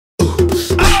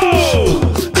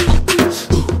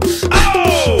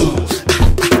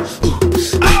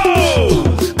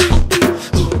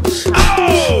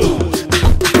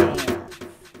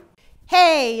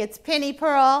Penny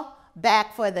Pearl,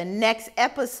 back for the next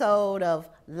episode of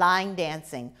line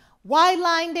dancing. Why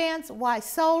line dance? Why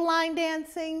so line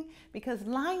dancing? Because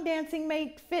line dancing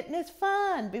makes fitness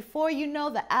fun. Before you know,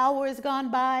 the hour has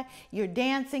gone by, you're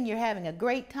dancing, you're having a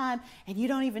great time, and you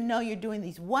don't even know you're doing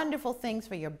these wonderful things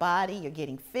for your body. You're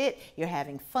getting fit, you're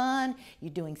having fun,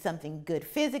 you're doing something good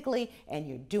physically, and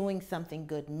you're doing something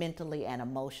good mentally and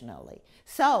emotionally.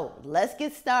 So let's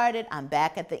get started. I'm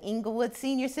back at the Inglewood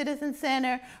Senior Citizen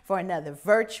Center for another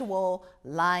virtual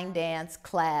line dance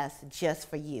class just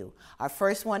for you. Our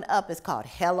first one up is called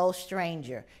Hello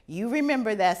Stranger. You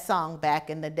remember that song back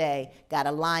in the day. Got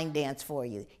a line dance for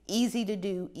you. Easy to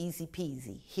do, easy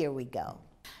peasy. Here we go.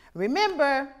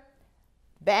 Remember,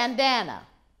 bandana.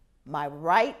 My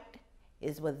right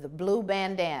is with the blue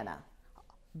bandana.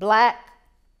 Black,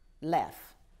 left.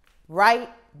 Right,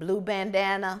 blue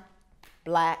bandana,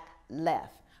 black,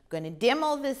 left. I'm going to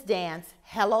demo this dance,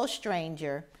 Hello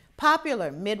Stranger,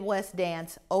 popular Midwest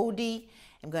dance, OD.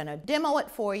 I'm going to demo it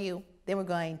for you. Then we're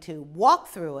going to walk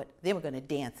through it. Then we're going to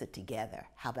dance it together.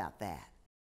 How about that?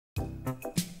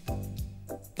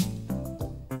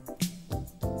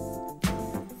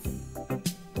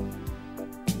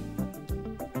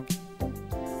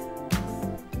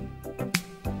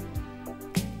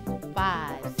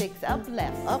 5, 6, up,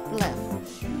 left, up,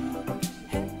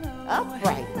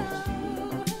 right.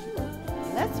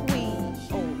 Let's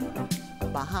weave over,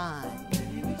 behind,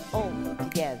 over,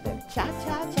 together.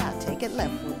 Cha-cha-cha, take it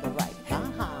left with the right.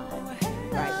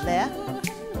 Right, left,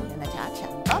 and a cha-cha.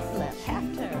 Up, left, half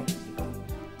turn.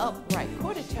 Up, right,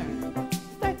 quarter turn.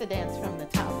 Start the dance from the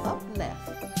top. Up, left,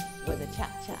 with a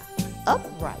cha-cha. Up,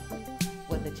 right,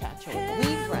 with a cha-cha.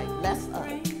 Weave right, left up,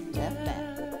 left back.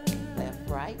 Left,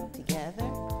 right,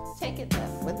 together. Take it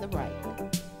left with the right.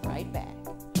 Right back.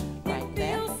 Right,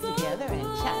 left, together,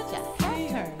 and cha-cha. Half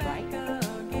turn,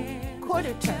 right.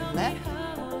 Quarter turn, left.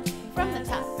 From the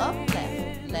top, up,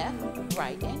 left,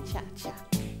 right, and cha-cha.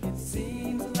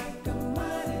 Seems like a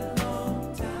mighty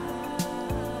long time.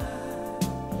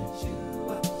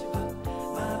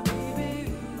 My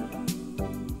baby,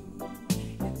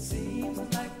 it seems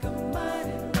like a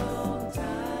mighty long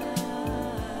time.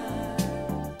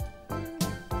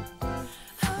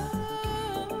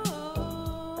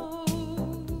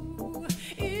 Oh,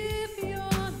 if you're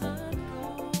not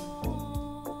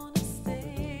gonna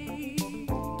stay,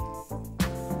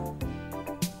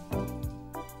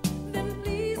 then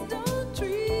please don't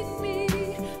treat me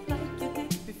like you did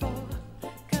before,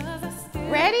 'cause I still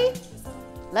Ready?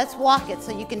 Let's walk it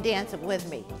so you can dance it with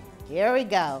me. Here we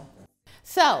go.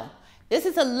 So, this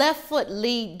is a left foot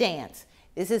lead dance.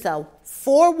 This is a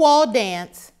 4-wall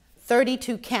dance,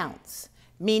 32 counts,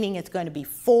 meaning it's going to be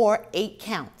 4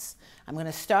 8-counts. I'm going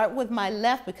to start with my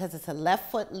left because it's a left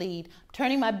foot lead. I'm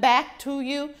turning my back to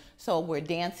you so we're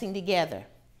dancing together.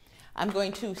 I'm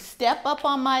going to step up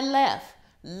on my left,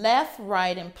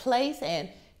 right in place, and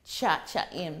cha-cha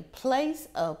in place,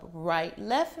 up, right,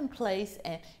 left in place,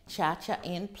 and cha-cha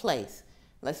in place.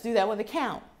 Let's do that with a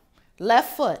count.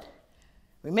 Left foot.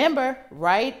 Remember,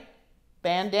 right,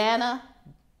 bandana,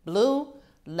 blue,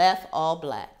 left, all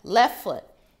black. Left foot,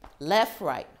 left,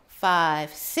 right,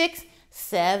 5, 6,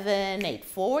 7, 8.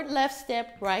 Forward, left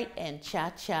step, right, and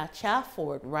cha-cha-cha.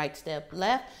 Forward, right step,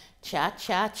 left,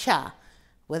 cha-cha-cha.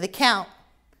 With a count.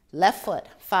 Left foot,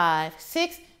 5,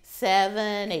 6,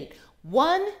 7, 8.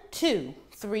 1, 2,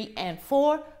 3, and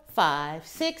 4, 5,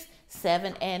 6,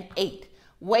 7, and 8.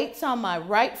 Weights on my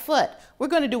right foot. We're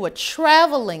going to do a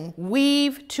traveling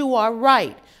weave to our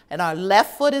right, and our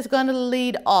left foot is going to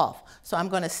lead off. So I'm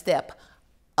going to step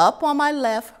up on my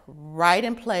left, right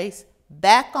in place,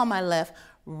 back on my left,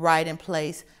 right in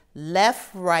place,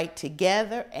 left, right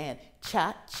together, and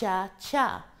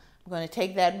cha-cha-cha. I'm going to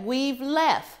take that weave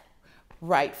left.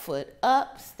 Right foot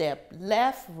up, step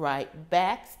left, right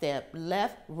back, step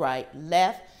left, right,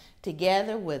 left,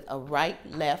 together with a right,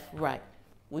 left, right.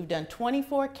 We've done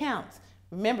 24 counts.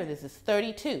 Remember, this is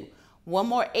 32. One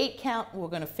more 8 count, and we're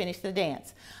going to finish the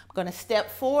dance. I'm going to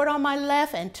step forward on my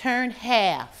left and turn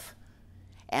half.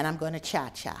 And I'm going to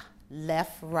cha-cha.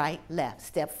 Left, right, left.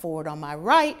 Step forward on my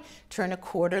right, turn a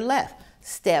quarter left.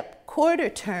 Step, quarter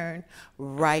turn,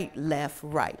 right, left,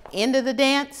 right. End of the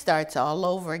dance, starts all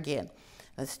over again.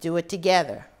 Let's do it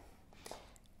together.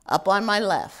 Up on my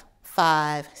left,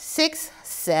 5, 6,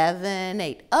 7,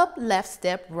 8. Up, left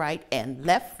step, right, and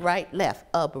left, right, left.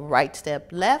 Up, right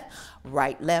step, left,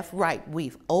 right.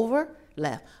 Weave over,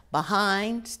 left,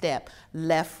 behind, step,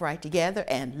 left, right together,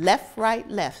 and left, right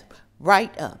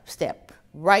up, step,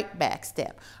 right back,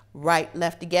 step, right,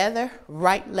 left together,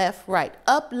 right, left, right,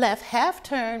 up, left, half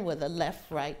turn with a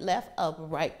left, right, left, up,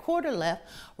 right, quarter left,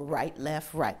 right,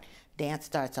 left, right. Dance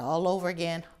starts all over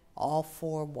again, all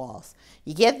 4 walls.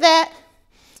 You get that?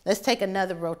 Let's take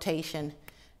another rotation,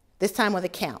 this time with a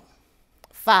count.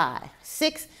 5,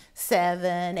 6,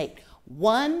 7, 8.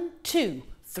 1, 2,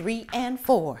 3, and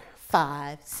 4.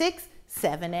 5, 6,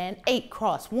 7, and 8.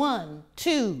 Cross. 1,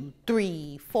 2,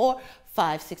 3, 4.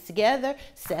 5, 6 together.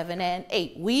 7 and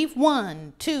 8. Weave.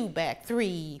 1, 2, back.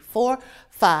 3, 4,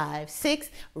 5, 6.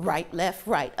 Right, left,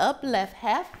 right. Up, left,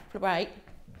 half, right.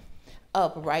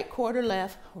 Up, right, quarter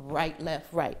left, right,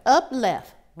 right. Up,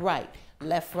 left, right,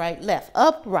 left.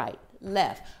 Up, right,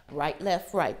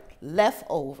 left, right. Left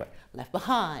over, left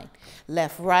behind.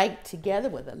 Left, right together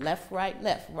with a left,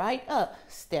 right up.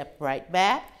 Step right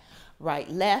back. Right,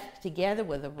 left together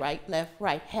with a right,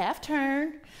 right. Half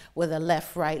turn with a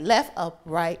left, up,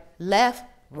 right, left,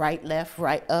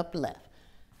 right, up, left.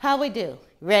 How we do?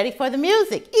 Ready for the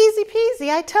music? Easy peasy,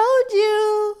 I told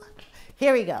you.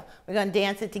 Here we go. We're going to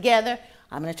dance it together.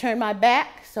 I'm going to turn my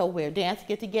back so we're dancing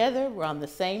it together. We're on the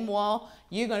same wall.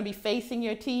 You're going to be facing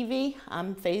your TV.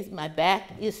 I'm facing, my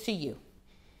back is to you.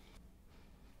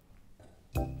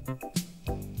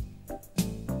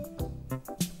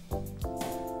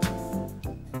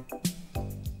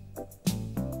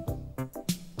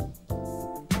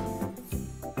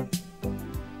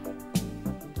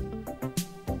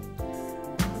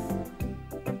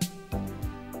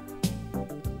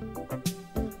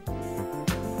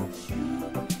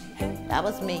 That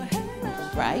was me,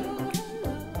 right?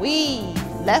 Weave,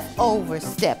 left over,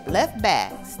 step left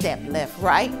back, step left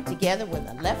right, together with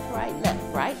a left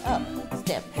right up,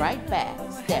 step right back,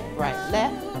 step right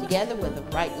left, together with a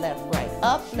right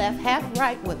up, left half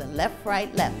right with a left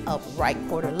up, right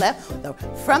quarter left,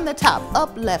 from the top,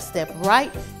 up left, step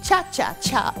right,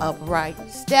 cha-cha-cha, up right,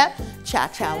 step,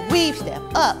 cha-cha, weave, step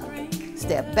up,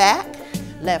 step back,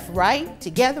 left, right,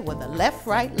 together with a left,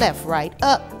 right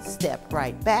up, step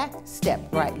right back, step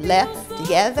right, left,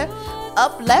 together,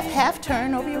 up, left, half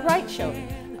turn over your right shoulder,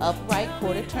 up, right,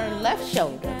 quarter turn, left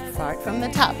shoulder, start from the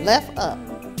top, left up,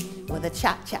 with a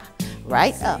cha-cha,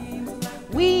 right up,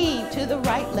 weave to the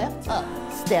right, left up,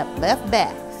 step left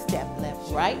back, step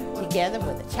left, right, together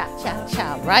with a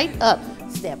cha-cha-cha, right up,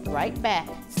 step right back,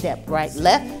 step right,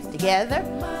 left, together,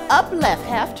 up, left,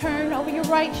 half turn over your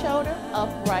right shoulder, up,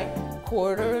 right,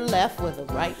 quarter left with a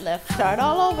right, left. Start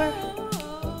all over.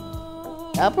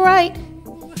 Upright.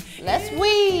 Let's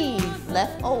weave.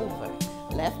 Left over,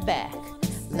 left back,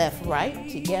 left, right,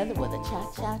 together with a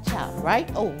cha-cha-cha. Right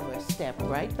over, step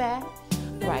right back,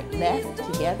 right, left,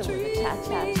 together with a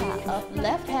cha-cha-cha. Up,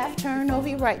 left, half turn over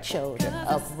your right shoulder.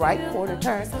 Up, right, quarter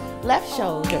turn, left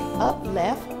shoulder. Up,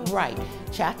 left, right,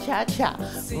 cha-cha-cha.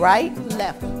 Right,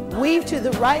 left, weave to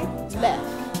the right,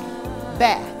 left,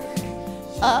 back.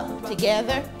 Up,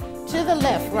 together, to the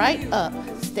left, right, up,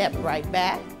 step right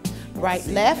back, right,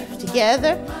 left,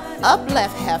 together, up,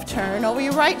 left, half turn over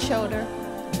your right shoulder,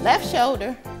 left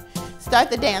shoulder, start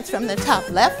the dance from the top,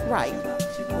 left, right,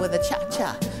 with a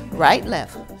cha-cha, right,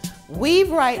 left,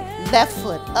 weave right, left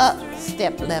foot up,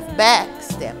 step left back,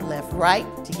 step left, right,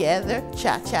 together,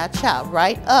 cha-cha-cha,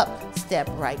 right, up, step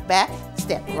right back,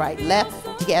 step right,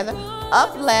 left, together,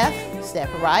 up, left, step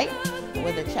right,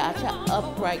 with a cha-cha,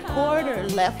 up, right, quarter,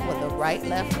 left with a right,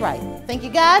 left, right. Think you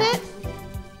got it?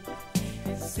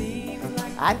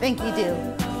 I think you do.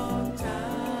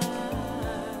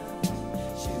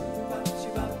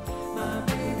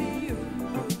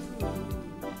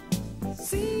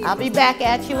 I'll be back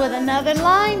at you with another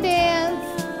line dance.